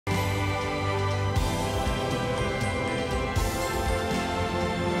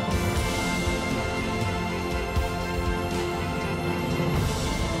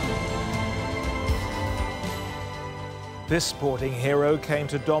This sporting hero came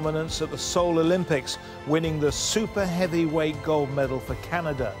to dominance at the Seoul Olympics, winning the super heavyweight gold medal for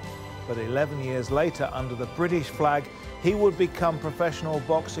Canada. But 11 years later, under the British flag, he would become professional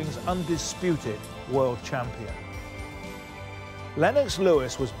boxing's undisputed world champion. Lennox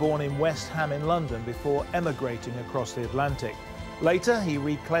Lewis was born in West Ham in London before emigrating across the Atlantic. Later, he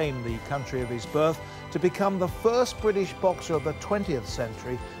reclaimed the country of his birth to become the first British boxer of the 20th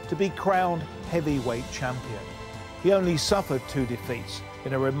century to be crowned heavyweight champion. He only suffered 2 defeats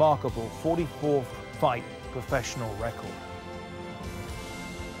in a remarkable 44-fight professional record.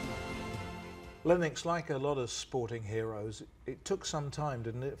 Lennox, like a lot of sporting heroes, it took some time,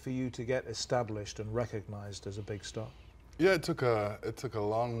 didn't it, for you to get established and recognized as a big star? Yeah, it took a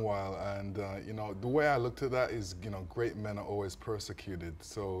long while, and you know, the way I looked at that is, you know, great men are always persecuted.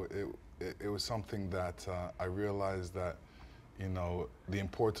 So it was something that I realized that, you know, the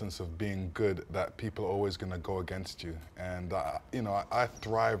importance of being good, that people are always going to go against you, and you know, I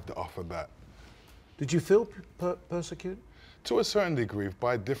thrived off of that. Did you feel persecuted? To a certain degree,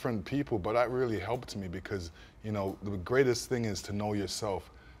 by different people, but that really helped me because, you know, the greatest thing is to know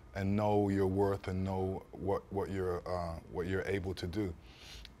yourself and know your worth and know what you're able to do,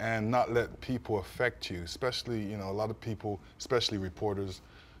 and not let people affect you. Especially, you know, a lot of people, especially reporters,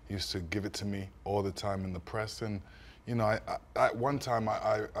 used to give it to me all the time in the press, and you know, at one time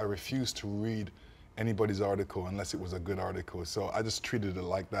I refused to read anybody's article unless it was a good article. So I just treated it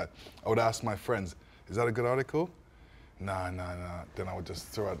like that. I would ask my friends, "Is that a good article?" Nah. Then I would just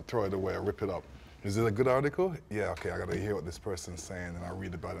throw it away or rip it up. Is it a good article? Yeah, okay, I gotta hear what this person's saying, and I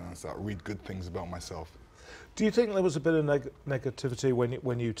read about it and start read good things about myself. Do you think there was a bit of negativity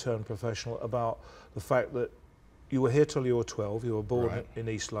when you turned professional about the fact that you were here till you were 12, you were born Right. in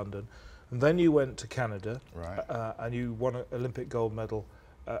East London, and then you went to Canada, Right. and you won an Olympic gold medal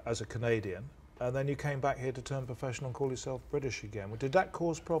as a Canadian, and then you came back here to turn professional and call yourself British again. Did that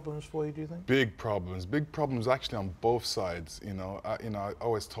cause problems for you, do you think? Big problems actually on both sides. You know, I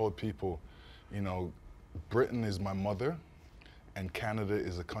always told people, you know, Britain is my mother, and Canada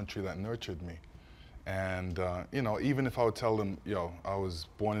is a country that nurtured me. And you know, even if I would tell them, yo, I was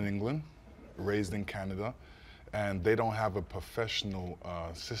born in England, raised in Canada, and they don't have a professional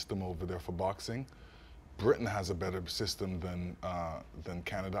system over there for boxing, Britain has a better system than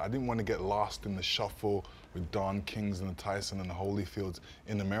Canada. I didn't want to get lost in the shuffle with Don Kings and the Tyson and the Holyfields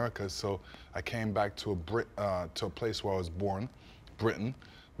in America, so I came back to a place where I was born, Britain.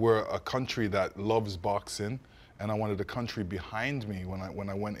 We're a country that loves boxing, and I wanted a country behind me when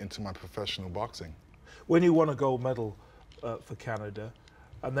I went into my professional boxing. When you won a gold medal for Canada,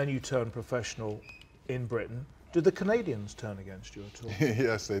 and then you turned professional in Britain, did the Canadians turn against you at all?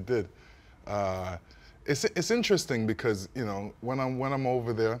 Yes, they did. It's interesting because, you know, when I'm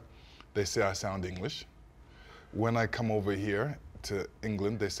over there, they say I sound English. When I come over here to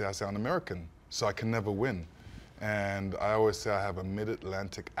England, they say I sound American, so I can never win. And I always say I have a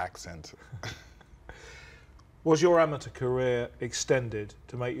mid-Atlantic accent. Was your amateur career extended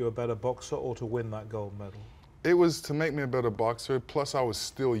to make you a better boxer or to win that gold medal? It was to make me a better boxer, plus I was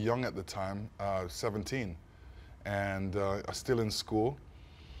still young at the time, 17, and I was still in school.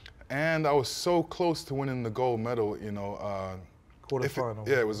 And I was so close to winning the gold medal, you know. Quarterfinal.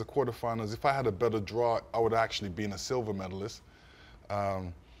 Yeah, it was the quarterfinals. If I had a better draw, I would actually been a silver medalist.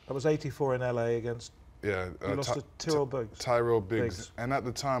 That was 84 in LA against... Yeah, you lost to Tyrell Biggs. Tyrell Biggs. And at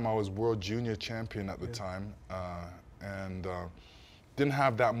the time, I was world junior champion at the time, and didn't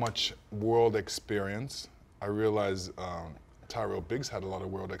have that much world experience. I realized Tyrell Biggs had a lot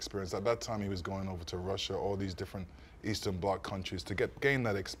of world experience. At that time, he was going over to Russia, all these different Eastern Bloc countries to gain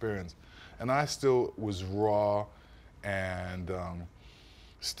that experience. And I still was raw and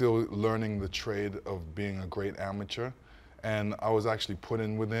still learning the trade of being a great amateur. And I was actually put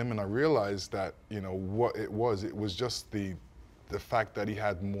in with him, and I realized that, you know, what it was just the fact that he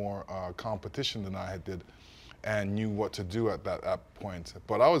had more competition than I did and knew what to do at that point.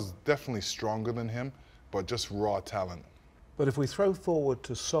 But I was definitely stronger than him, but just raw talent. But if we throw forward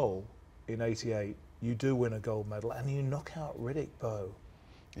to Seoul in '88, you do win a gold medal and you knock out Riddick Bowe.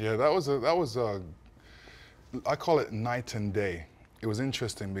 Yeah, that was I call it night and day. It was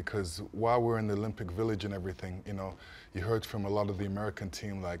interesting because while we're in the Olympic Village and everything, you know, you heard from a lot of the American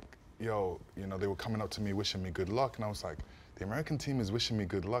team like, yo, you know, they were coming up to me wishing me good luck, and I was like, the American team is wishing me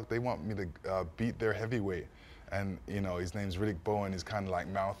good luck. They want me to beat their heavyweight. And, you know, his name's Riddick Bowe, and he's kind of like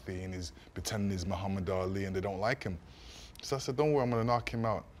mouthy, and he's pretending he's Muhammad Ali, and they don't like him. So I said, don't worry, I'm going to knock him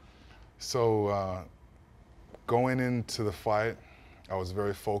out. So going into the fight, I was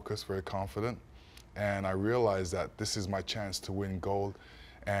very focused, very confident. And I realized that this is my chance to win gold.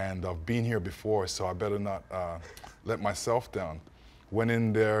 and I've been here before, so I better not let myself down. Went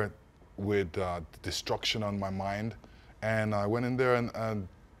in there with destruction on my mind, and I went in there and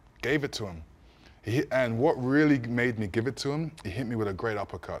gave it to him. And what really made me give it to him, he hit me with a great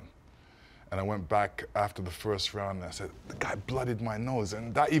uppercut. And I went back after the first round and I said, the guy bloodied my nose.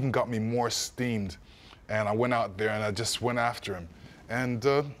 And that even got me more steamed. And I went out there and I just went after him. And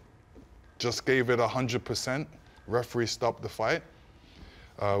just gave it 100%. Referee stopped the fight.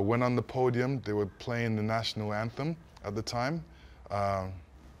 Went on the podium. They were playing the national anthem at the time.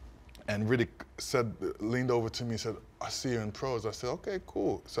 And really leaned over to me and said, I see you in pros. I said, okay,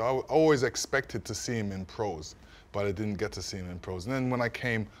 cool. So I always expected to see him in pros, but I didn't get to see him in pros. And then when I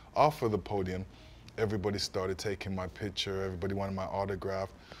came off of the podium, everybody started taking my picture, everybody wanted my autograph.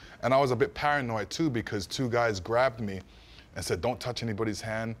 And I was a bit paranoid too, because two guys grabbed me and said, don't touch anybody's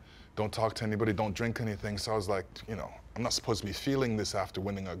hand, don't talk to anybody, don't drink anything. So I was like, you know, I'm not supposed to be feeling this after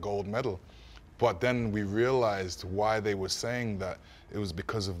winning a gold medal. But then we realized why they were saying that. It was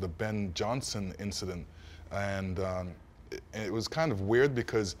because of the Ben Johnson incident. And it was kind of weird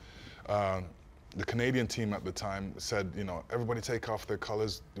because the Canadian team at the time said, you know, everybody take off their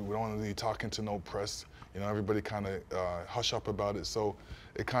colors. We don't want to be talking to no press. You know, everybody kind of hush up about it. So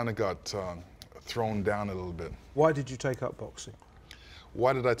it kind of got thrown down a little bit. Why did you take up boxing?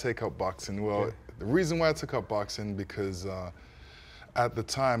 Why did I take up boxing? Well, the reason why I took up boxing because at the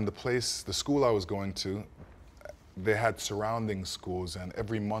time, the school I was going to, they had surrounding schools, and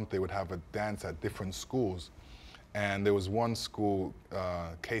every month they would have a dance at different schools. And there was one school,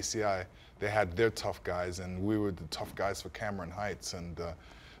 KCI, they had their tough guys, and we were the tough guys for Cameron Heights, and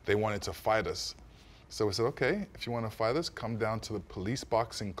they wanted to fight us. So we said, okay, if you want to fight us, come down to the police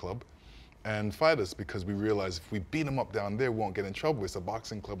boxing club and fight us, because we realized if we beat them up down there, we won't get in trouble. It's a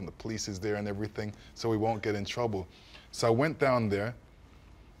boxing club and the police is there and everything, so we won't get in trouble. So I went down there,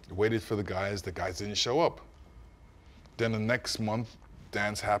 waited for the guys didn't show up. Then the next month,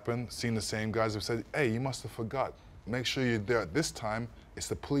 dance happened, seen the same guys who said, hey, you must have forgot. Make sure you're there. This time, it's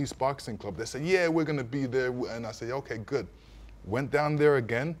the police boxing club. They said, yeah, we're gonna be there. And I said, okay, good. Went down there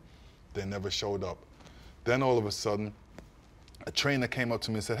again, they never showed up. Then all of a sudden, a trainer came up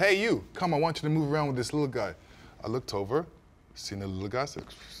to me and said, hey, you, come, I want you to move around with this little guy. I looked over, seen the little guy, I said,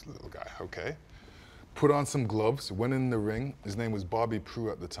 little guy, okay. Put on some gloves, went in the ring. His name was Bobby Prue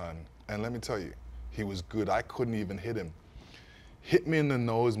at the time. And let me tell you, he was good. I couldn't even hit him. Hit me in the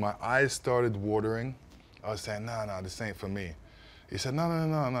nose, my eyes started watering. I was saying, nah, this ain't for me. He said,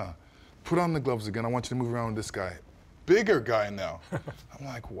 no. Put on the gloves again. I want you to move around with this guy. Bigger guy now. I'm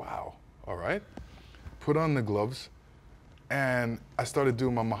like, wow, all right. Put on the gloves, and I started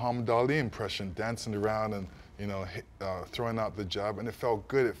doing my Muhammad Ali impression, dancing around and, you know, throwing out the jab, and it felt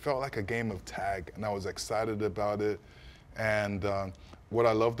good. It felt like a game of tag, and I was excited about it. And what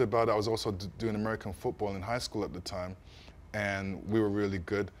I loved about it, I was also doing American football in high school at the time, and we were really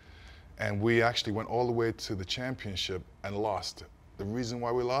good. And we actually went all the way to the championship and lost. The reason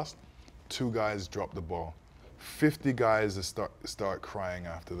why we lost? 2 guys dropped the ball. 50 guys start crying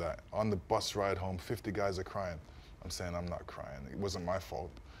after that. On the bus ride home, 50 guys are crying. I'm saying, I'm not crying. It wasn't my fault.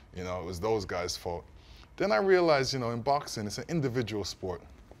 You know, it was those guys' fault. Then I realized, you know, in boxing, it's an individual sport.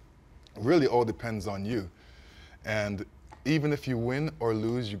 It really all depends on you. And even if you win or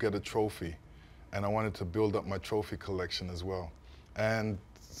lose, you get a trophy. And I wanted to build up my trophy collection as well. And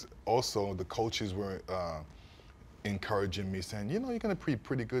also, the coaches were encouraging me, saying, you know, you're going to be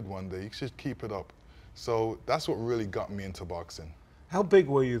pretty good one day. You should keep it up. So that's what really got me into boxing. How big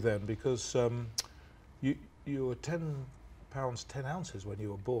were you then? Because you were 10 pounds 10 ounces when you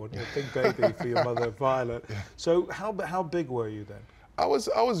were born. You're a big baby for your mother, Violet. Yeah. So how big were you then? I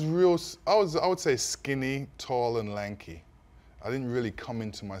would say skinny, tall, and lanky. I didn't really come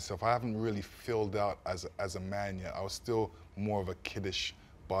into myself. I haven't really filled out as a man yet. I was still more of a kiddish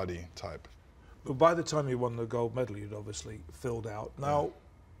body type. But by the time you won the gold medal, you'd obviously filled out. Now,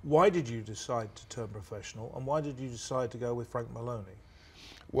 why did you decide to turn professional, and why did you decide to go with Frank Maloney?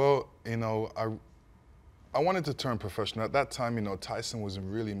 Well, you know, I wanted to turn professional. At that time, you know, Tyson was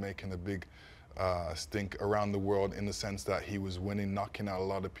really making a big stink around the world, in the sense that he was winning, knocking out a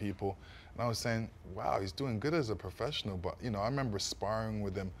lot of people. And I was saying, wow, he's doing good as a professional. But, you know, I remember sparring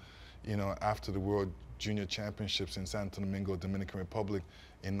with him, you know, after the World Junior Championships in Santo Domingo, Dominican Republic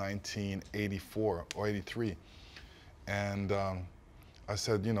in 1984 or 83. And I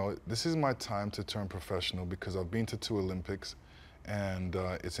said, you know, this is my time to turn professional, because I've been to 2 Olympics, and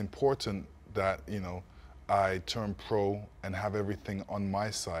it's important that, you know, I turn pro and have everything on my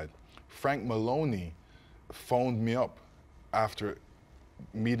side. Frank Maloney phoned me up after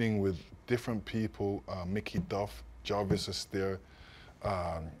meeting with different people, Mickey Duff, Jarvis Astaire,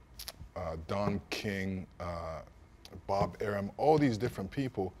 Don King, Bob Arum, all these different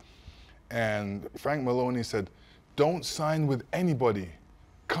people. And Frank Maloney said, don't sign with anybody.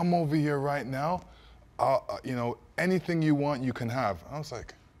 Come over here right now. You know, anything you want, you can have. I was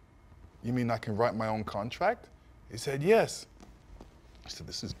like, you mean I can write my own contract? He said, yes. I said,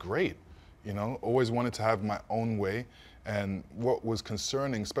 this is great. You know, always wanted to have my own way. And what was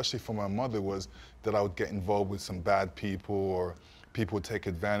concerning, especially for my mother, was that I would get involved with some bad people or people would take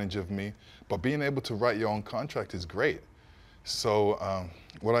advantage of me. But being able to write your own contract is great. So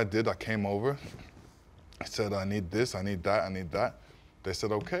what I did, I came over. I said, I need this, I need that, I need that. They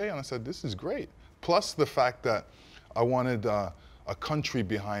said, okay. And I said, this is great. Plus the fact that I wanted a country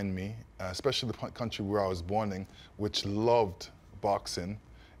behind me, especially the country where I was born in, which loved boxing.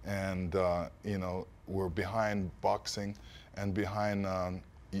 And, you know, were behind boxing and behind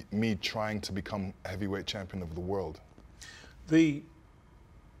me trying to become heavyweight champion of the world. The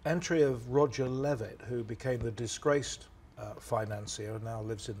entry of Roger Levitt, who became the disgraced financier and now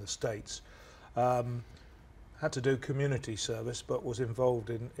lives in the States, had to do community service but was involved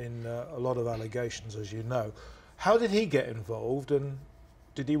in a lot of allegations, as you know. How did he get involved, and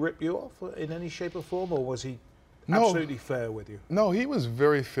did he rip you off in any shape or form, or was he absolutely fair with you? No, he was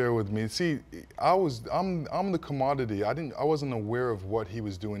very fair with me. See, I'm the commodity. I wasn't aware of what he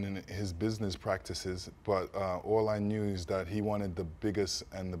was doing in his business practices, but all I knew is that he wanted the biggest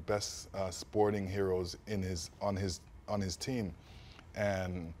and the best sporting heroes on his team,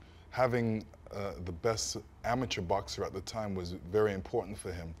 and having the best amateur boxer at the time was very important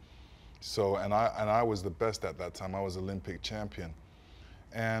for him. So, and I was the best at that time. I was Olympic champion,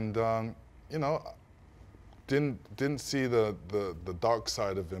 and you know, didn't see the dark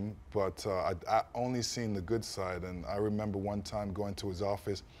side of him, but I only seen the good side. And I remember one time going to his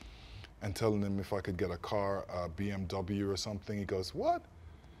office and telling him if I could get a car, a BMW or something. He goes, "What?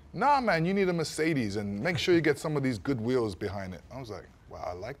 Nah, man, you need a Mercedes, and make sure you get some of these good wheels behind it." I was like, wow,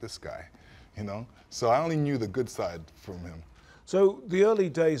 I like this guy, you know? So I only knew the good side from him. So the early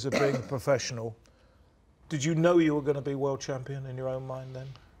days of being professional, did you know you were going to be world champion in your own mind then?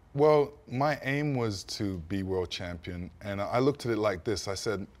 Well, my aim was to be world champion, and I looked at it like this. I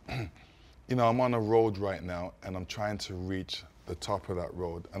said, you know, I'm on a road right now, and I'm trying to reach the top of that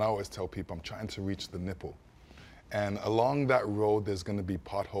road. And I always tell people I'm trying to reach the nipple. And along that road, there's going to be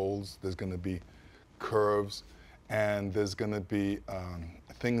potholes, there's going to be curves, and there's going to be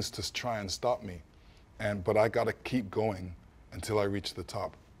things to try and stop me. But I got to keep going until I reach the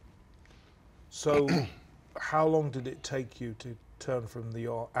top. So how long did it take you to turn from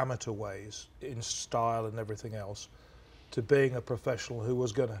your amateur ways in style and everything else to being a professional who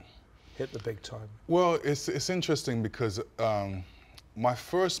was going to hit the big time? Well, it's interesting because my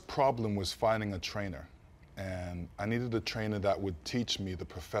first problem was finding a trainer. And I needed a trainer that would teach me the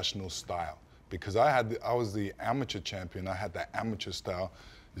professional style, because I was the amateur champion. I had that amateur style,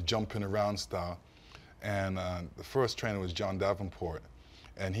 the jumping around style. And the first trainer was John Davenport.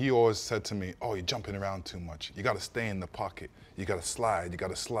 And he always said to me, "Oh, you're jumping around too much. You got to stay in the pocket. You got to slide. You got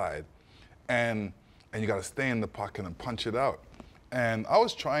to slide. And you got to stay in the pocket and punch it out." And I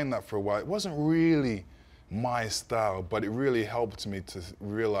was trying that for a while. It wasn't really my style, but it really helped me to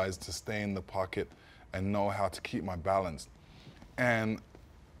realize to stay in the pocket and know how to keep my balance. And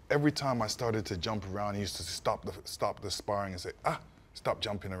every time I started to jump around, he used to stop the sparring and say, stop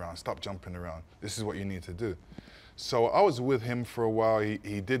jumping around, stop jumping around. This is what you need to do. So I was with him for a while.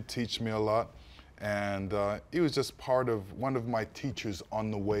 He did teach me a lot, and he was just one of my teachers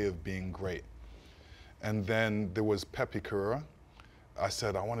on the way of being great. And then there was Pepe Carrera. I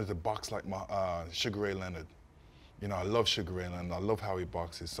said I wanted to box like Sugar Ray Leonard. You know, I love Sugar Ray Leonard. I love how he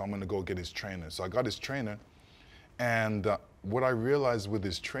boxes, so I'm going to go get his trainer. So I got his trainer, and what I realized with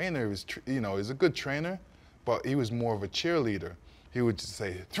his trainer is, you know, he's a good trainer, but he was more of a cheerleader. He would just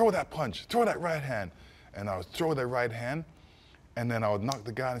say, "Throw that punch, throw that right hand," and I would throw that right hand, and then I would knock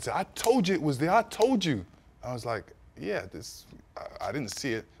the guy and say, "I told you it was there. I told you." I was like, "Yeah, I didn't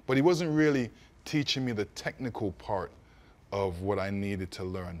see it," but he wasn't really teaching me the technical part of what I needed to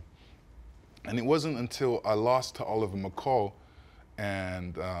learn. And it wasn't until I lost to Oliver McCall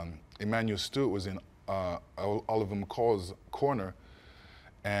and Emmanuel Stewart was in Oliver McCall's corner,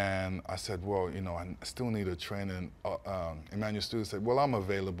 and I said, "Well, you know, I still need a trainer." And Emmanuel Stewart said, "Well, I'm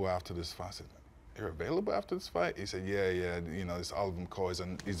available after this fight." I said, "You're available after this fight?" He said, "Yeah, you know, this Oliver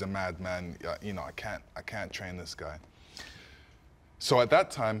McCall, he's a madman. You know, I can't train this guy." So at that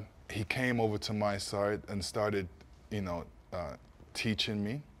time, he came over to my side and started, you know, teaching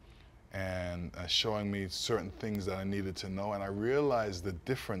me and showing me certain things that I needed to know. And I realized the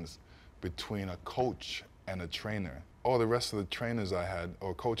difference between a coach and a trainer. all the rest of the trainers I had,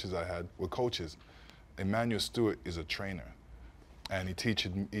 or coaches I had, were coaches. Emmanuel Stewart is a trainer, and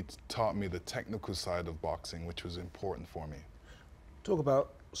he taught me the technical side of boxing, which was important for me. Talk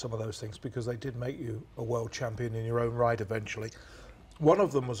about some of those things, because they did make you a world champion in your own right eventually. One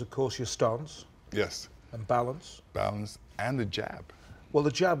of them was, of course, your stance. Yes. And balance. Balance, and the jab. Well,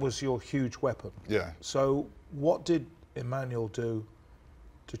 the jab was your huge weapon. Yeah. So what did Emmanuel do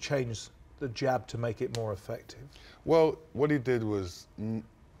to change the jab to make it more effective? Well, what he did was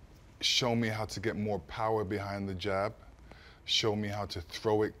show me how to get more power behind the jab, show me how to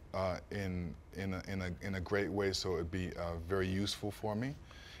throw it in a great way so it would be very useful for me.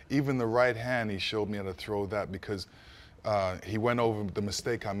 Even the right hand, he showed me how to throw that, because he went over the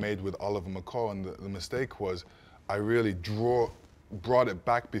mistake I made with Oliver McCall, and the mistake was I really brought it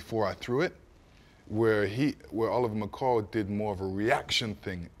back before I threw it, where Oliver McCall did more of a reaction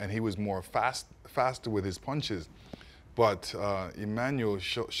thing, and he was more faster with his punches. But Emmanuel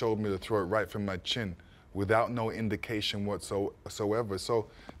showed me to throw it right from my chin without no indication whatsoever. So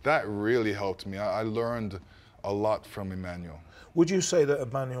that really helped me. I learned a lot from Emmanuel. Would you say that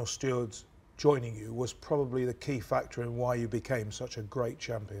Emmanuel Stewart's joining you was probably the key factor in why you became such a great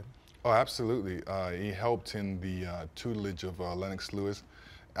champion? Oh, absolutely. He helped in the tutelage of Lennox Lewis.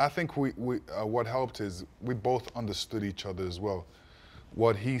 I think what helped is we both understood each other as well.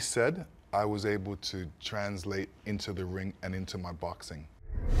 What he said, I was able to translate into the ring and into my boxing.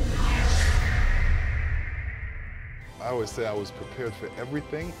 I always say I was prepared for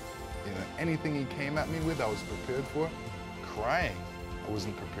everything. You know, anything he came at me with, I was prepared for. Crying, I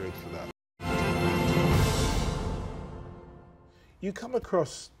wasn't prepared for that. You come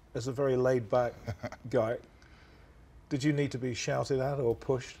across as a very laid-back guy. Did you need to be shouted at or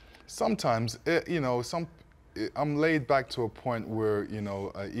pushed? Sometimes, I'm laid back to a point where,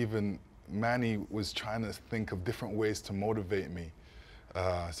 even Manny was trying to think of different ways to motivate me.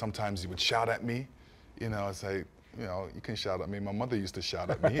 Sometimes he would shout at me. I'd say, you can shout at me. My mother used to shout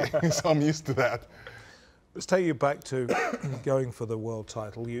at me, so I'm used to that. Let's take you back to going for the world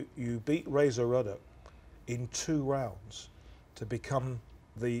title. You beat Razor Ruddock in 2 rounds to become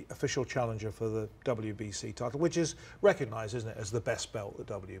the official challenger for the WBC title, which is recognised, isn't it, as the best belt at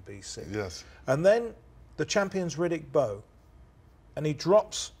WBC. Yes. And then the champion's Riddick Bowe, and he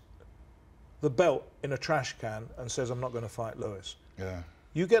drops the belt in a trash can and says, I'm not going to fight Lewis. Yeah.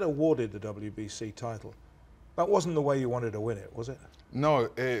 You get awarded the WBC title. That wasn't the way you wanted to win it, was it? No,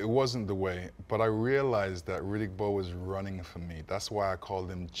 it wasn't the way, but I realized that Riddick Bowe was running for me. That's why I called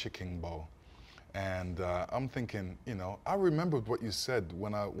him Chicken Bowe. And I'm thinking, I remembered what you said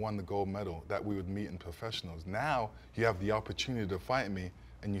when I won the gold medal, that we would meet in professionals. Now you have the opportunity to fight me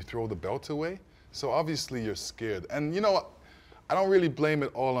and you throw the belt away. So obviously you're scared. And I don't really blame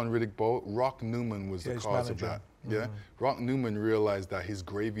it all on Riddick Bowe. Rock Newman was the cause of that. Yeah, Rock Newman realized that his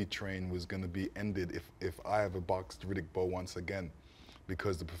gravy train was going to be ended if I ever boxed Riddick Bowe once again,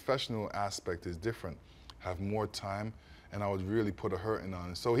 because the professional aspect is different, have more time, and I would really put a hurting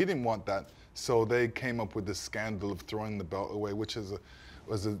on it. So he didn't want that. So they came up with this scandal of throwing the belt away, which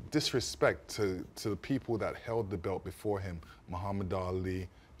was a disrespect to the people that held the belt before him, Muhammad Ali,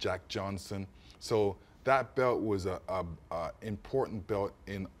 Jack Johnson. So that belt was a important belt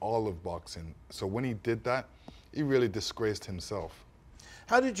in all of boxing. So when he did that, he really disgraced himself.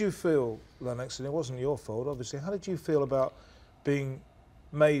 How did you feel, Lennox, and it wasn't your fault, obviously, how did you feel about being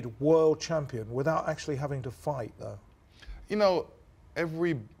made world champion without actually having to fight, though?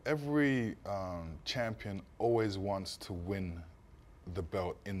 Every champion always wants to win the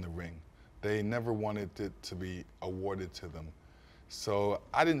belt in the ring. They never wanted it to be awarded to them. So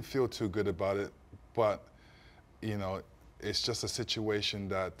I didn't feel too good about it, but, it's just a situation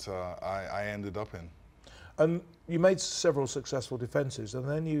that I ended up in. And you made several successful defences, and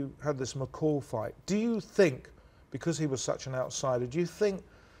then you had this McCall fight. Do you think, because he was such an outsider, do you think,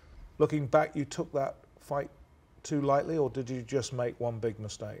 looking back, you took that fight too lightly, or did you just make one big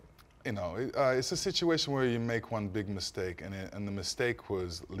mistake? It's a situation where you make one big mistake, and the mistake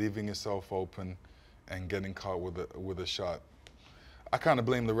was leaving yourself open and getting caught with a shot. I kind of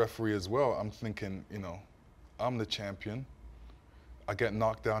blame the referee as well. I'm thinking, I'm the champion. I get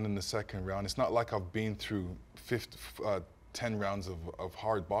knocked down in the 2nd round. It's not like I've been through 10 rounds of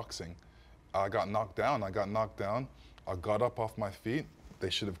hard boxing. I got knocked down. I got up off my feet. They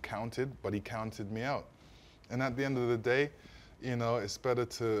should have counted, but he counted me out. And at the end of the day, it's better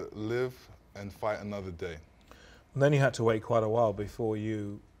to live and fight another day. And then you had to wait quite a while before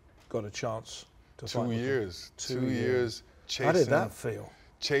you got a chance to fight. 2 years. 2 years chasing. How did that feel?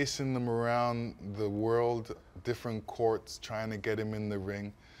 Chasing them around the world, different courts, trying to get him in the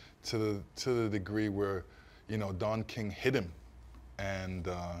ring, to the degree where, you know, Don King hit him. And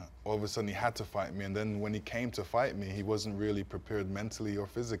all of a sudden he had to fight me. And then when he came to fight me, he wasn't really prepared mentally or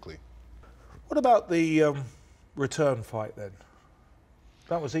physically. What about the return fight then?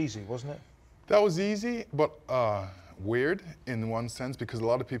 That was easy, wasn't it? That was easy, but weird in one sense, because a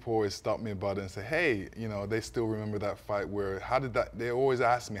lot of people always stop me about it and say, hey, you know, they still remember that fight where, how did that, they always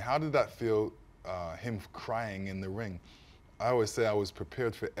ask me, how did that feel, him crying in the ring? I always say I was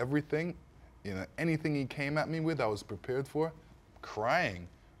prepared for everything. You know, anything he came at me with, I was prepared for. Crying,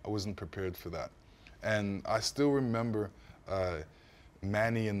 I wasn't prepared for that. And I still remember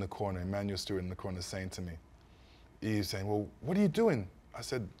Manny in the corner, Emmanuel Stewart in the corner saying to me, he was saying, well, what are you doing? I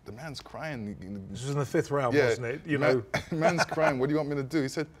said, the man's crying. This was in the 5th round, yeah, wasn't it? You know, man's crying. What do you want me to do? He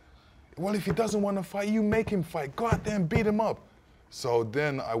said, well, if he doesn't want to fight, you make him fight. Go out there and beat him up. So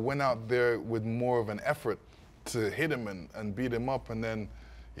then I went out there with more of an effort to hit him and beat him up. And then,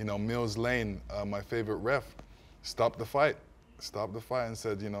 you know, Mills Lane, my favorite ref, stopped the fight and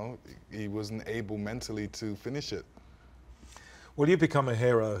said, you know, he wasn't able mentally to finish it. well, you become a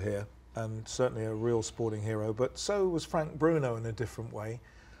hero here, and certainly a real sporting hero, but so was Frank Bruno in a different way.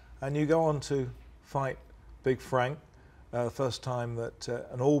 And you go on to fight Big Frank, first time that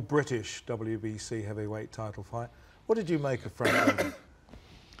an all-British WBC heavyweight title fight. What did you make of Frank Bruno?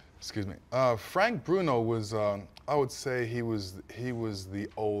 Excuse me. Frank Bruno was, I would say he was the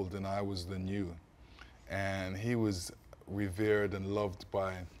old and I was the new. And he was revered and loved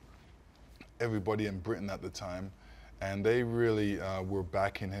by everybody in Britain at the time. And they really were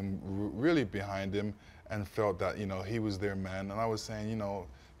backing him, really behind him, and felt that, you know, he was their man. And I was saying, you know,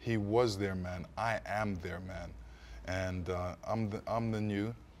 he was their man. I am their man. And I'm the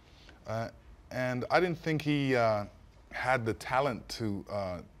new. And I didn't think he had the talent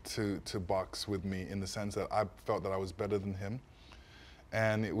to box with me, in the sense that I felt that I was better than him.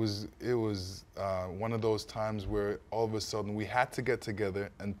 And it was one of those times where all of a sudden we had to get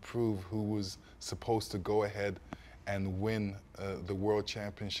together and prove who was supposed to go ahead and win the world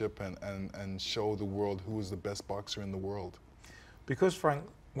championship and show the world who was the best boxer in the world. Because Frank,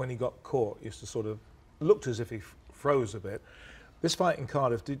 when he got caught, used to sort of looked as if he froze a bit. This fight in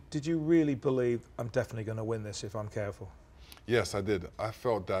Cardiff, did you really believe, I'm definitely going to win this if I'm careful? Yes, I did. I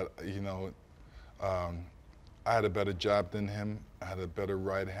felt that, you know, I had a better jab than him, I had a better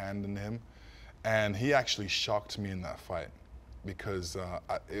right hand than him, and he actually shocked me in that fight, because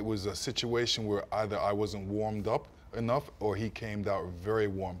it was a situation where either I wasn't warmed up enough or he came out very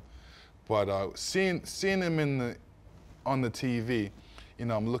warm. But seeing him on the TV, you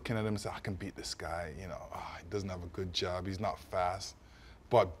know, I'm looking at him and saying, I can beat this guy, you know, he doesn't have a good jab, he's not fast.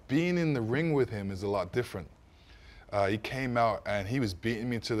 But being in the ring with him is a lot different. He came out and he was beating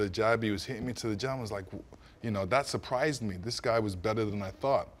me to the jab, he was hitting me to the jab. I was like, you know, that surprised me. This guy was better than I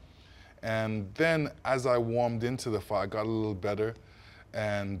thought. And then as I warmed into the fight, I got a little better,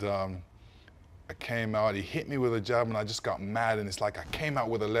 and I came out, he hit me with a jab, and I just got mad, and it's like I came out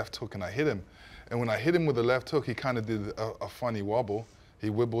with a left hook and I hit him. And when I hit him with a left hook, he kind of did a funny wobble. He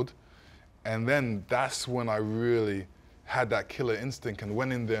wibbled. And then that's when I really had that killer instinct and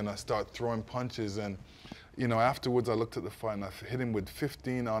went in there and I started throwing punches. And, you know, afterwards I looked at the fight and I hit him with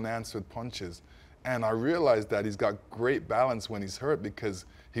 15 unanswered punches. And I realized that he's got great balance when he's hurt, because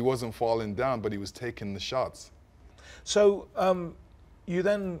he wasn't falling down, but he was taking the shots. So you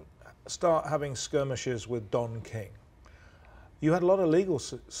then start having skirmishes with Don King. You had a lot of legal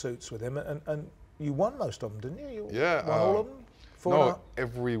suits with him, and you won most of them, didn't you? Yeah. Won all of them? No,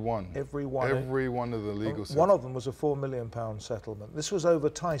 every one. Every one. Every one of the legal suits. One of them was a £4 million settlement. This was over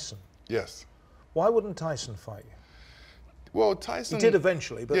Tyson. Yes. Why wouldn't Tyson fight you? Well, Tyson... He did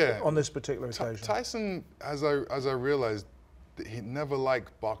eventually, but yeah, on this particular occasion. Tyson, as I realized, he never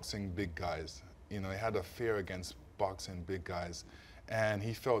liked boxing big guys. You know, he had a fear against boxing big guys. And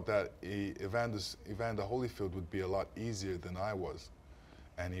he felt that Evander Holyfield would be a lot easier than I was.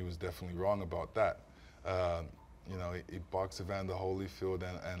 And he was definitely wrong about that. You know, he boxed Evander Holyfield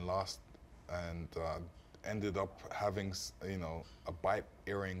and lost, and ended up having, you know, a bite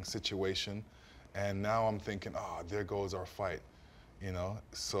earring situation. And now I'm thinking, there goes our fight, you know.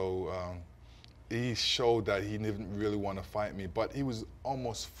 So he showed that he didn't really want to fight me, but he was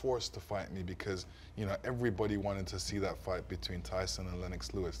almost forced to fight me, because, you know, everybody wanted to see that fight between Tyson and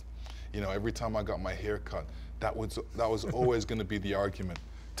Lennox Lewis. You know, every time I got my hair cut, that was always going to be the argument.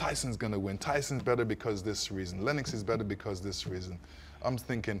 Tyson's going to win. Tyson's better because this reason. Lennox is better because this reason. I'm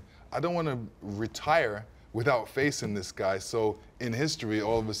thinking, I don't want to retire without facing this guy. So in history,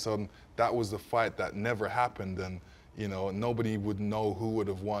 all of a sudden, that was the fight that never happened, and, you know, nobody would know who would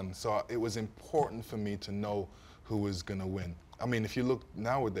have won. So it was important for me to know who was going to win. I mean, if you look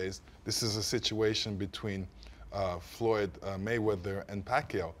nowadays, this is a situation between Floyd Mayweather and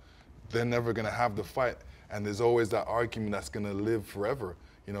Pacquiao. They're never going to have the fight, and there's always that argument that's going to live forever.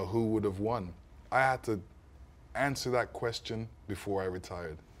 You know, who would have won? I had to answer that question before I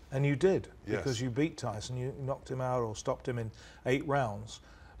retired. And you did, Yes. because you beat Tyson. You knocked him out or stopped him in 8 rounds.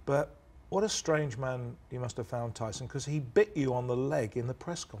 But what a strange man you must have found Tyson, because he bit you on the leg in the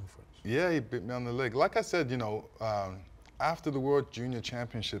press conference. Yeah, he bit me on the leg. Like I said, you know, after the World Junior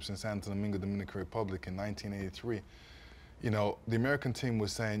Championships in Santo Domingo, Dominican Republic in 1983, you know, the American team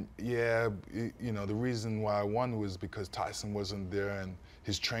was saying, yeah, you know, the reason why I won was because Tyson wasn't there and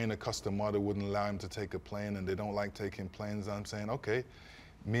his trainer, Customato, wouldn't allow him to take a plane, and they don't like taking planes. I'm saying, okay.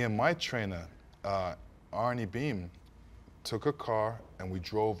 Me and my trainer, Arnie Beam, took a car and we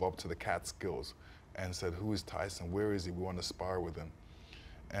drove up to the Catskills and said, who is Tyson? Where is he? We want to spar with him.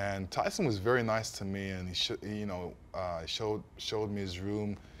 And Tyson was very nice to me, and he showed me his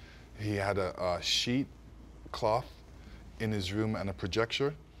room. He had a sheet cloth in his room and a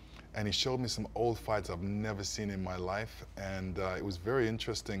projector, and he showed me some old fights I've never seen in my life, and it was very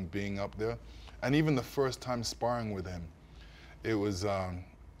interesting being up there. And even the first time sparring with him, it was,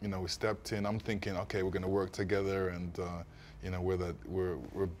 you know, we stepped in. I'm thinking, okay, we're going to work together, and you know,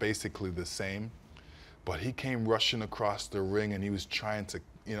 we're basically the same. But he came rushing across the ring, and he was trying to,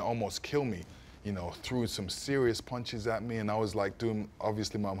 you know, almost kill me. You know, threw some serious punches at me, and I was like doing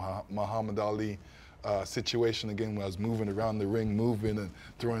obviously my Muhammad Ali situation again, where I was moving around the ring, moving and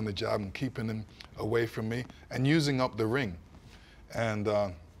throwing the jab and keeping him away from me and using up the ring. And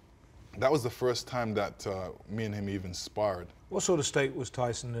that was the first time that me and him even sparred. What sort of state was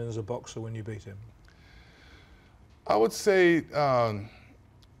Tyson in as a boxer when you beat him? I would say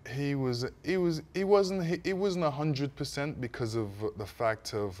he wasn't 100% because of the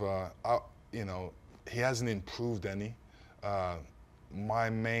fact of you know, he hasn't improved any. My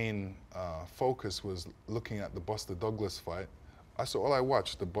main focus was looking at the Buster Douglas fight. All I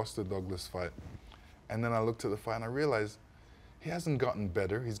watched the Buster Douglas fight, and then I looked at the fight and I realized he hasn't gotten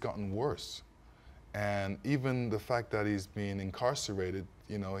better, he's gotten worse. And even the fact that he's being incarcerated,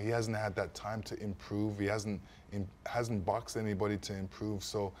 you know, he hasn't had that time to improve. He hasn't boxed anybody to improve.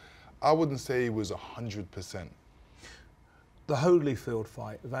 So I wouldn't say he was 100%. The Holyfield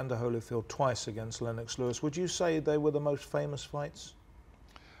fight, Evander Holyfield twice against Lennox Lewis, would you say they were the most famous fights?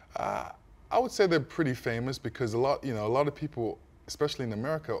 I would say they're pretty famous because a lot of people, especially in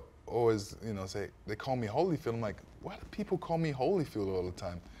America, always, you know, say, they call me Holyfield. I'm like, why do people call me Holyfield all the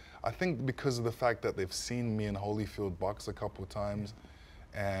time? I think because of the fact that they've seen me and Holyfield box a couple of times,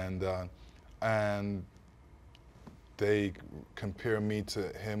 and they compare me to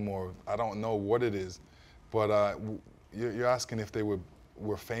him, or I don't know what it is, but you're asking if they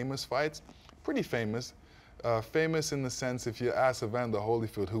were famous fights? Pretty famous. Famous in the sense, if you ask Evander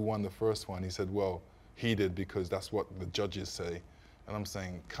Holyfield who won the first one, he said, well, he did because that's what the judges say. And I'm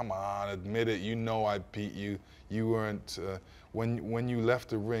saying, come on, admit it. You know I beat you. You weren't, when you left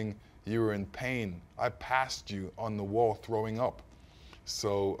the ring, you were in pain. I passed you on the wall throwing up.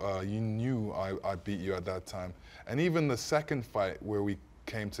 So you knew I beat you at that time. And even the second fight where we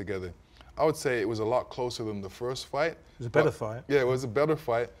came together, I would say it was a lot closer than the first fight. It was a better fight. Yeah, it was a better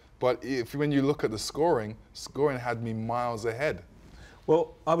fight. But when you look at the scoring had me miles ahead.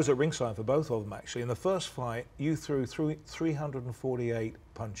 Well, I was at ringside for both of them, actually. In the first fight, you threw 348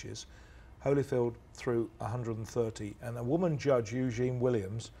 punches. Holyfield threw 130. And a woman judge, Eugene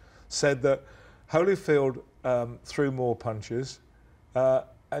Williams, said that Holyfield threw more punches,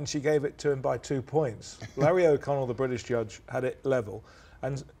 and she gave it to him by 2 points. Larry O'Connell, the British judge, had it level.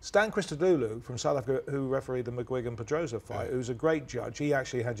 And Stan Christodoulou from South Africa, who refereed the McGuigan-Pedrosa fight, who's a great judge, he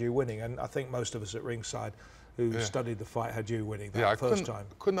actually had you winning. And I think most of us at ringside who studied the fight had you winning that first time.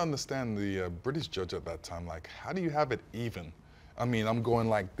 I couldn't understand the British judge at that time. Like, how do you have it even? I mean, I'm going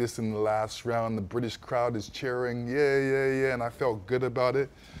like this in the last round. The British crowd is cheering, yeah, yeah, yeah, and I felt good about it.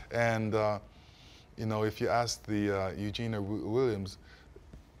 And, you know, if you ask the Eugenia Williams,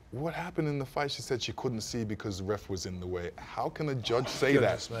 what happened in the fight? She said she couldn't see because the ref was in the way. How can a judge say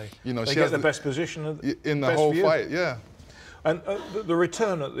that? Me. You know, they she get has the best position in the whole fight, yeah. And the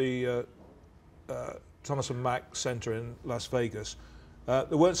return at the Thomas and Mack Center in Las Vegas, there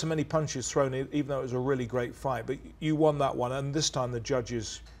weren't so many punches thrown, even though it was a really great fight. But you won that one, and this time the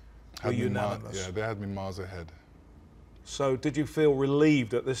judges were unanimous. Yeah, they had me miles ahead. So did you feel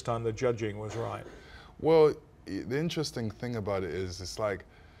relieved that this time the judging was right? Well, the interesting thing about it is, it's like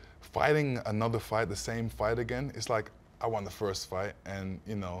fighting another fight, the same fight again. It's like I won the first fight, and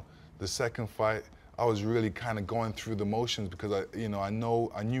you know, the second fight, I was really kind of going through the motions because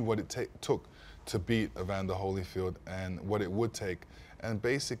I knew what it took to beat Evander Holyfield and what it would take. And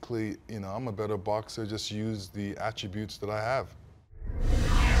basically, you know, I'm a better boxer, just use the attributes that I have.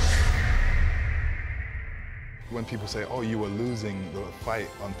 When people say, oh, you were losing the fight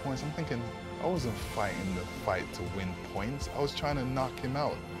on points, I'm thinking, I wasn't fighting the fight to win points. I was trying to knock him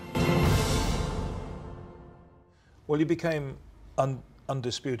out. Well, you became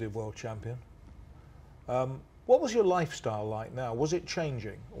undisputed world champion. What was your lifestyle like now? Was it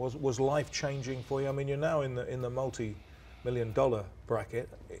changing? Was life changing for you? I mean, you're now in the multi-million-dollar bracket.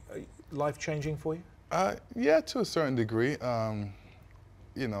 Life changing for you? Yeah, to a certain degree.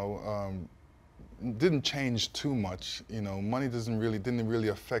 You know, didn't change too much. You know, money didn't really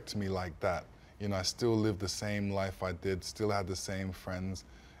affect me like that. You know, I still lived the same life I did, still had the same friends,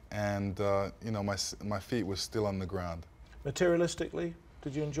 and you know, my feet were still on the ground. Materialistically,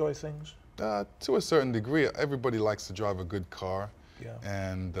 did you enjoy things? To a certain degree. Everybody likes to drive a good car, yeah,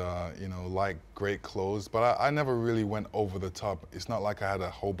 and you know, like great clothes, but I never really went over the top. It's not like I had a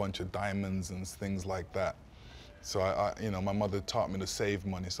whole bunch of diamonds and things like that. So you know, my mother taught me to save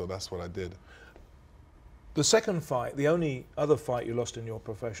money, so that's what I did. The second fight, the only other fight you lost in your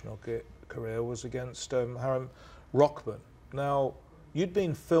professional career, was against Harry Rockman. Now, you'd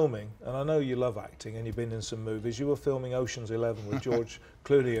been filming, and I know you love acting, and you've been in some movies. You were filming Ocean's 11 with George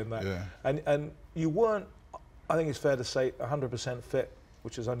Clooney and that. Yeah. And you weren't, I think it's fair to say, 100% fit,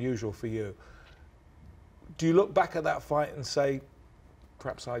 which is unusual for you. Do you look back at that fight and say,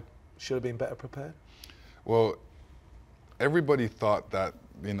 perhaps I should have been better prepared? Well, everybody thought that,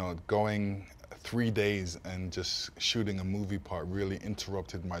 you know, going 3 days and just shooting a movie part really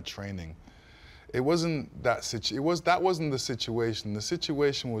interrupted my training. It wasn't that that wasn't the situation. The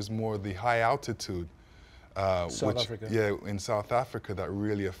situation was more the high altitude, South Africa. Yeah, in South Africa, that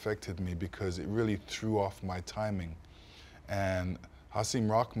really affected me because it really threw off my timing. And Hasim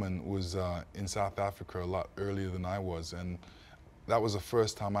Rahman was in South Africa a lot earlier than I was, and that was the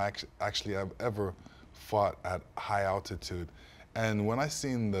first time I actually have ever fought at high altitude. And when I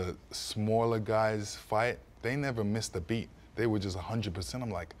seen the smaller guys fight, they never missed a beat. They were just 100%. I'm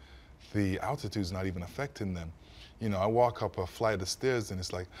like, the altitude's not even affecting them. You know, I walk up a flight of stairs and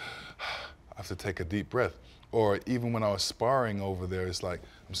it's like, I have to take a deep breath. Or even when I was sparring over there, it's like,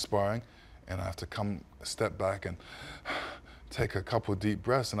 I'm sparring and I have to come a step back and take a couple deep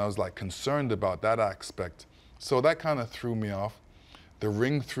breaths. And I was like concerned about that aspect. So that kind of threw me off. The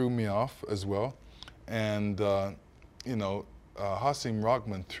ring threw me off as well. And, you know, Hasim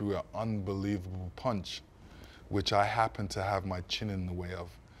Rahman threw an unbelievable punch, which I happened to have my chin in the way of.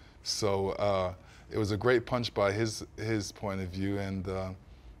 So it was a great punch by his point of view, and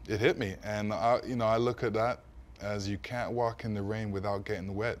it hit me. And you know, I look at that as you can't walk in the rain without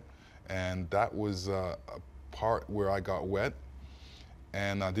getting wet, and that was a part where I got wet,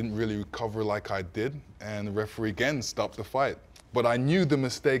 and I didn't really recover like I did, and the referee again stopped the fight. But I knew the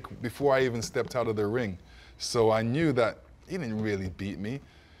mistake before I even stepped out of the ring, so I knew that he didn't really beat me.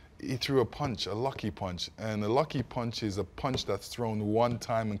 He threw a punch, a lucky punch. And a lucky punch is a punch that's thrown one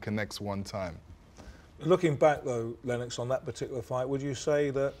time and connects one time. Looking back, though, Lennox, on that particular fight, would you say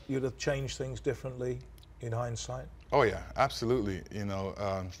that you'd have changed things differently in hindsight? Oh, yeah, absolutely. You know,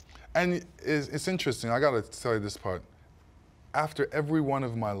 and it's interesting. I got to tell you this part. After every one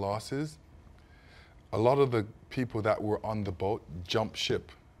of my losses, a lot of the people that were on the boat jumped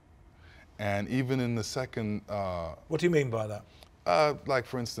ship. And even in the second... What do you mean by that? Like,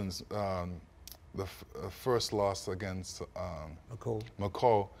 for instance, the first loss against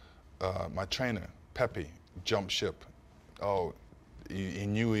McCall, my trainer, Pepe, jumped ship. Oh, he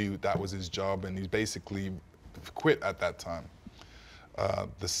knew that was his job, and he basically quit at that time.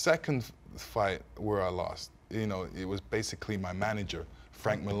 The second fight where I lost, you know, it was basically my manager,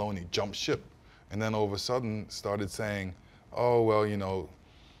 Frank Maloney, jumped ship. And then all of a sudden started saying, oh, well, you know,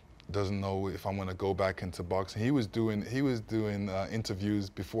 doesn't know if I'm going to go back into boxing. He was doing interviews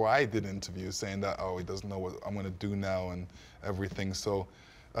before I did interviews, saying that, oh, he doesn't know what I'm going to do now and everything. So,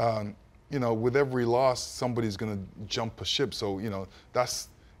 you know, with every loss, somebody's going to jump a ship. So, you know, that's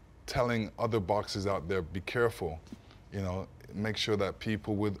telling other boxers out there, be careful. You know, make sure that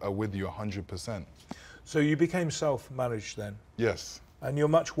people are with you 100%. So you became self-managed then? Yes. And you're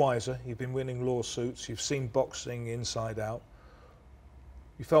much wiser. You've been winning lawsuits. You've seen boxing inside out.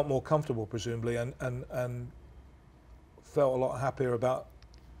 You felt more comfortable, presumably, and felt a lot happier about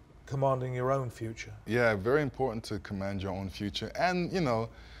commanding your own future. Yeah, very important to command your own future. And, you know,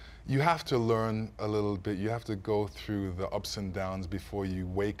 you have to learn a little bit. You have to go through the ups and downs before you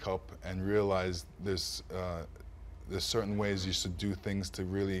wake up and realize there's certain ways you should do things to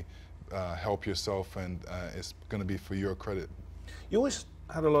really help yourself, and it's going to be for your credit. You always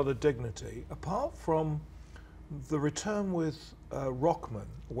had a lot of dignity. Apart from The return with Rockman,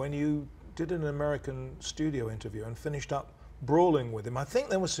 when you did an American studio interview and finished up brawling with him, I think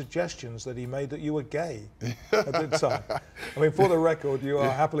there were suggestions that he made that you were gay at the time. I mean, for the record, you are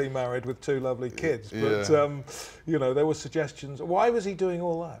happily married with 2 lovely kids, but you know, there were suggestions. Why was he doing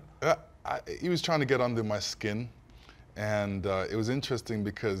all that? He was trying to get under my skin, and it was interesting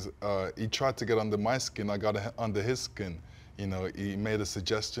because he tried to get under my skin. I got under his skin. You know, he made a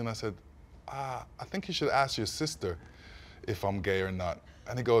suggestion. I said, I think you should ask your sister if I'm gay or not.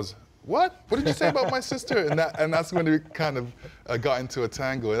 And he goes, what? What did you say about my sister? And that's when we kind of got into a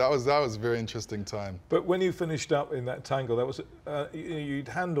tangle. That was a very interesting time. But when you finished up in that tangle, that was you'd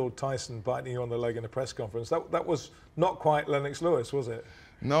handled Tyson biting you on the leg in a press conference. That was not quite Lennox Lewis, was it?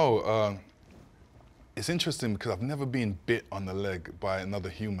 No. It's interesting because I've never been bit on the leg by another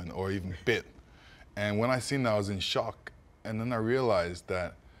human or even bit. And when I seen that, I was in shock. And then I realized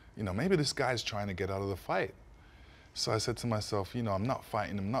that, you know, maybe this guy's trying to get out of the fight. So I said to myself, you know, I'm not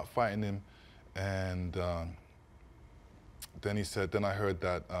fighting him. And then he said, then I heard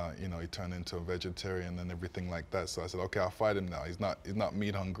that, you know, he turned into a vegetarian and everything like that. So I said, okay, I'll fight him now. He's not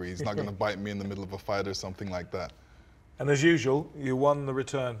meat hungry. He's not going to bite me in the middle of a fight or something like that. And as usual, you won the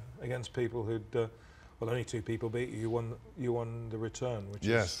return against people who'd, well, only 2 people beat you. You won the return, which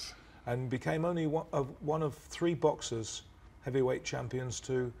is, and became only one of 3 boxers, heavyweight champions,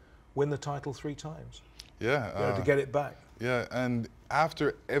 to win the title 3 times. Yeah. You know, to get it back. Yeah, and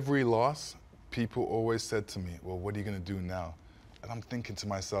after every loss, people always said to me, well, what are you going to do now? And I'm thinking to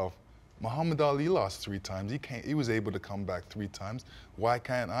myself, Muhammad Ali lost 3 times. He was able to come back 3 times. Why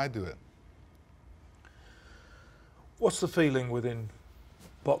can't I do it? What's the feeling within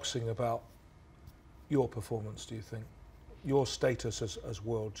boxing about your performance, do you think? Your status as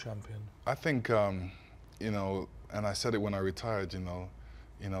world champion? I think, you know, and I said it when I retired, you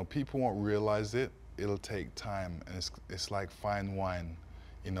know, people won't realize it. It'll take time, and it's like fine wine.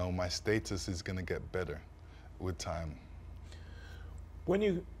 You know, my status is going to get better with time. When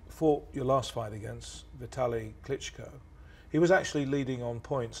you fought your last fight against Vitaly Klitschko, he was actually leading on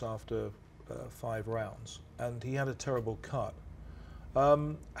points after 5 rounds, and he had a terrible cut.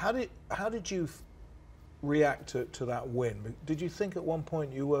 How did you react to that win? Did you think at one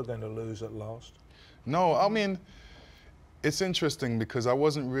point you were going to lose at last? No, I mean, it's interesting because I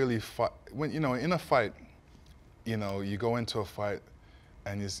wasn't really when, you know, in a fight, you know, you go into a fight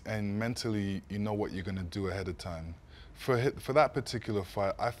and mentally you know what you're going to do ahead of time. For that particular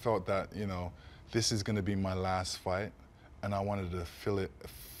fight, I felt that, you know, this is going to be my last fight, and I wanted to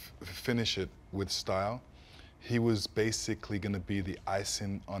finish it with style. He was basically going to be the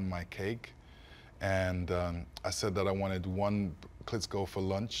icing on my cake, and I said that I wanted one Klitschko for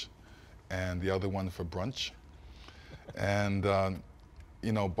lunch and the other one for brunch. And,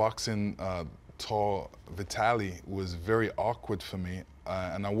 you know, boxing tall Vitaly was very awkward for me,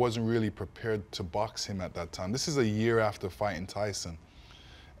 and I wasn't really prepared to box him at that time. This is a year after fighting Tyson.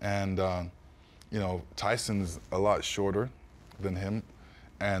 And, you know, Tyson's a lot shorter than him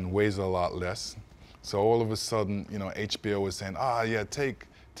and weighs a lot less. So all of a sudden, you know, HBO was saying, yeah, take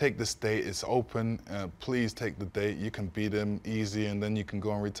this date, it's open, please take the date, you can beat him easy and then you can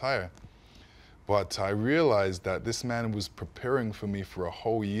go and retire. But I realized that this man was preparing for me for a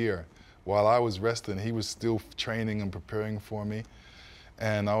whole year. While I was resting, he was still training and preparing for me.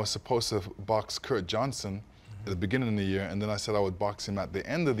 And I was supposed to box Kurt Johnson at the beginning of the year, and then I said I would box him at the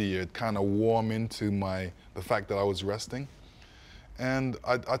end of the year, kind of warm into the fact that I was resting. And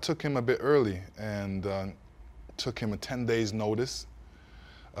I took him a bit early and took him a 10 days notice.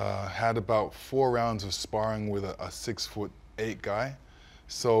 Had about 4 rounds of sparring with a 6'8" guy.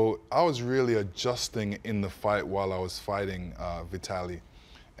 So I was really adjusting in the fight while I was fighting Vitaly.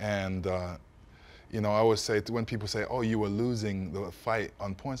 And, you know, I always say, when people say, oh, you were losing the fight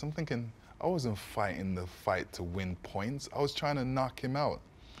on points, I'm thinking, I wasn't fighting the fight to win points. I was trying to knock him out.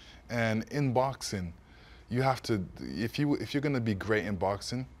 And in boxing, you have to, if you're going to be great in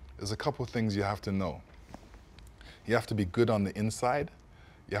boxing, there's a couple things you have to know. You have to be good on the inside.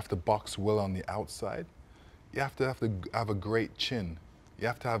 You have to box well on the outside. You have to have a great chin. You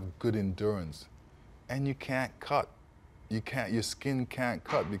have to have good endurance, and you can't cut. Your skin can't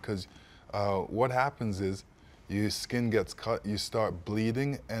cut, because what happens is your skin gets cut, you start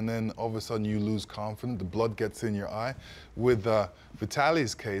bleeding, and then all of a sudden you lose confidence, the blood gets in your eye. With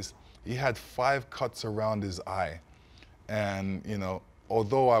Vitaly's case, he had 5 cuts around his eye, and you know,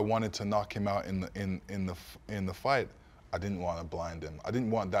 although I wanted to knock him out in the fight, I didn't want to blind him. I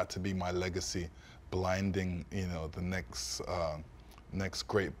didn't want that to be my legacy, blinding, you know, the next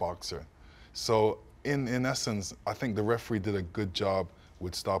great boxer. So in essence, I think the referee did a good job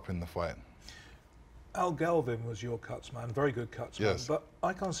with stopping the fight. Al Galvin was your cutsman, very good cutsman, Yes. but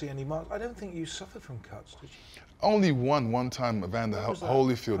I can't see any marks. I don't think you suffered from cuts, did you? Only one time Evander What was that?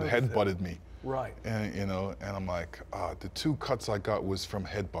 Holyfield headbutted me. Right. And, you know, and I'm like, the 2 cuts I got was from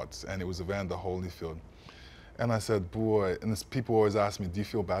headbutts, and it was Evander Holyfield. And I said, boy, and people always ask me, do you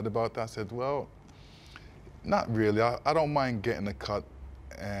feel bad about that? I said, well, not really. I don't mind getting a cut,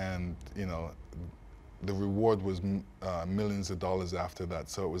 and, you know, the reward was millions of dollars after that,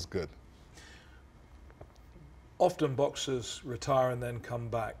 so it was good. Often boxers retire and then come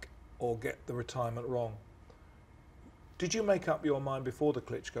back or get the retirement wrong. Did you make up your mind before the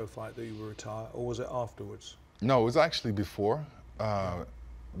Klitschko fight that you would retire, or was it afterwards? No, it was actually before the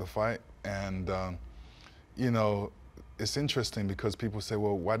fight, and you know, it's interesting because people say,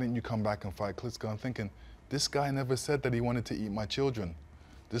 well, why didn't you come back and fight Klitschko? I'm thinking, this guy never said that he wanted to eat my children.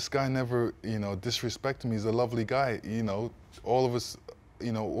 This guy never, you know, disrespected me. He's a lovely guy. You know, all of us,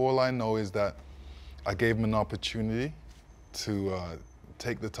 you know, all I know is that I gave him an opportunity to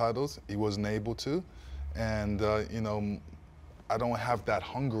take the titles. He wasn't able to. And, you know, I don't have that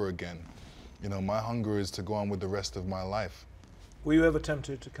hunger again. You know, my hunger is to go on with the rest of my life. Were you ever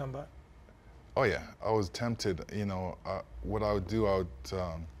tempted to come back? Oh, yeah, I was tempted. You know, what I would do,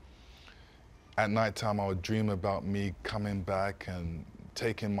 at nighttime, I would dream about me coming back and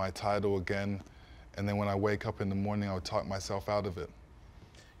taking my title again. And then when I wake up in the morning, I would talk myself out of it.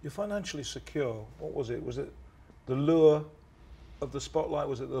 You're financially secure. What was it? Was it the lure of the spotlight?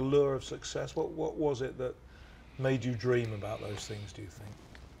 Was it the lure of success? What was it that made you dream about those things, do you think?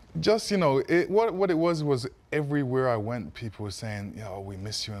 Just, you know, what it was everywhere I went, people were saying, you know, we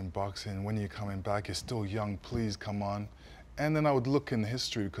miss you in boxing. When are you coming back? You're still young. Please come on. And then I would look in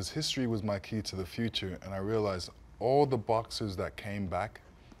history, because history was my key to the future. And I realized all the boxers that came back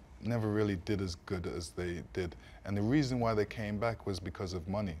never really did as good as they did. And the reason why they came back was because of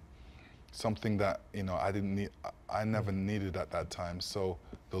money. Something that, you know, I never needed at that time. So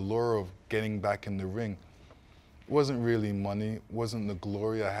the lure of getting back in the ring wasn't really money, wasn't the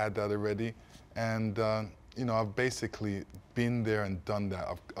glory. I had that already. And, you know, I've basically been there and done that.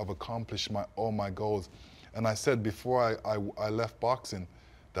 I've accomplished all my goals. And I said before I left boxing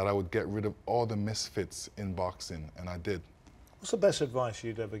that I would get rid of all the misfits in boxing, and I did. What's the best advice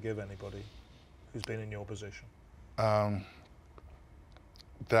you'd ever give anybody who's been in your position?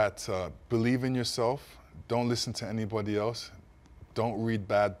 That believe in yourself, don't listen to anybody else, don't read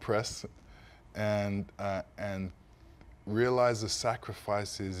bad press, and realize the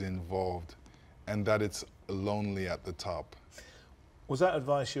sacrifices involved and that it's lonely at the top. Was that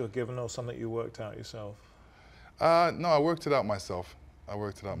advice you were given or something you worked out yourself? No, I worked it out myself. I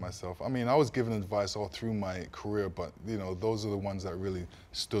worked it out myself. I mean, I was given advice all through my career, but, you know, those are the ones that really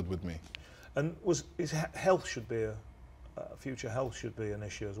stood with me. And health should be future health should be an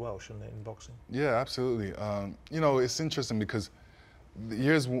issue as well, shouldn't it, in boxing? Yeah, absolutely. You know, it's interesting because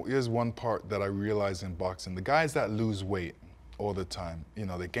here's one part that I realize in boxing. The guys that lose weight all the time, you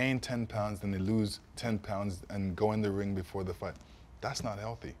know, they gain 10 pounds, then they lose 10 pounds and go in the ring before the fight. That's not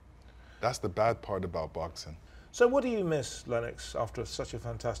healthy. That's the bad part about boxing. So what do you miss, Lennox, after such a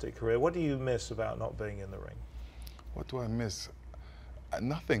fantastic career? What do you miss about not being in the ring? What do I miss?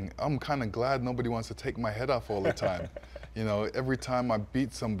 Nothing. I'm kind of glad nobody wants to take my head off all the time. You know, every time I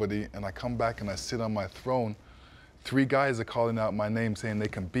beat somebody and I come back and I sit on my throne, 3 guys are calling out my name saying they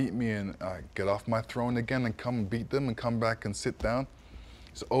can beat me, and I get off my throne again and come and beat them and come back and sit down.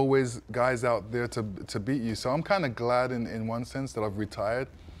 There's always guys out there to beat you. So I'm kind of glad in one sense that I've retired.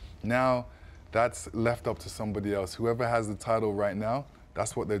 Now that's left up to somebody else. Whoever has the title right now,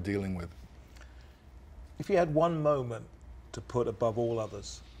 that's what they're dealing with. If you had one moment to put above all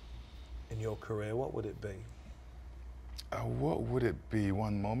others in your career, what would it be? What would it be,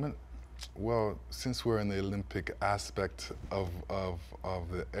 one moment? Well, since we're in the Olympic aspect of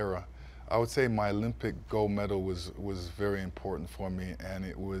the era, I would say my Olympic gold medal was very important for me, and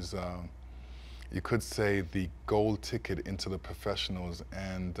it was, you could say, the gold ticket into the professionals,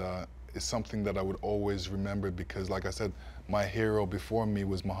 and it's something that I would always remember because, like I said, my hero before me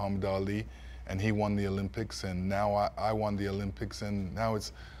was Muhammad Ali, and he won the Olympics, and now I won the Olympics, and now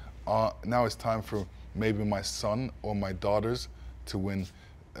it's time for maybe my son or my daughters to win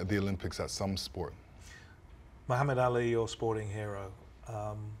the Olympics at some sport. Muhammad Ali, your sporting hero.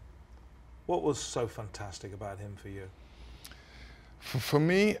 What was so fantastic about him for you? For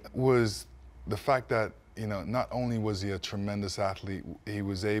me was the fact that, you know, not only was he a tremendous athlete, he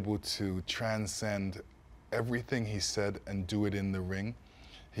was able to transcend everything he said and do it in the ring.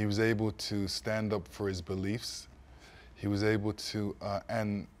 He was able to stand up for his beliefs. He was able to,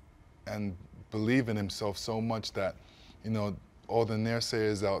 and believe in himself so much that, you know, all the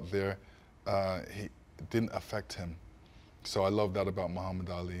naysayers out there, didn't affect him. So I love that about Muhammad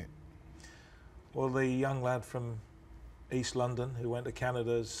Ali. Well, the young lad from East London who went to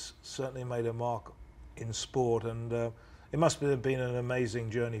Canada has certainly made a mark in sport, and it must have been an amazing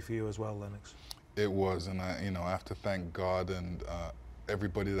journey for you as well, Lennox. It was, and I have to thank God and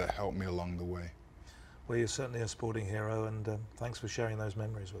everybody that helped me along the way. Well, you're certainly a sporting hero, and thanks for sharing those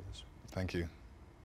memories with us. Thank you.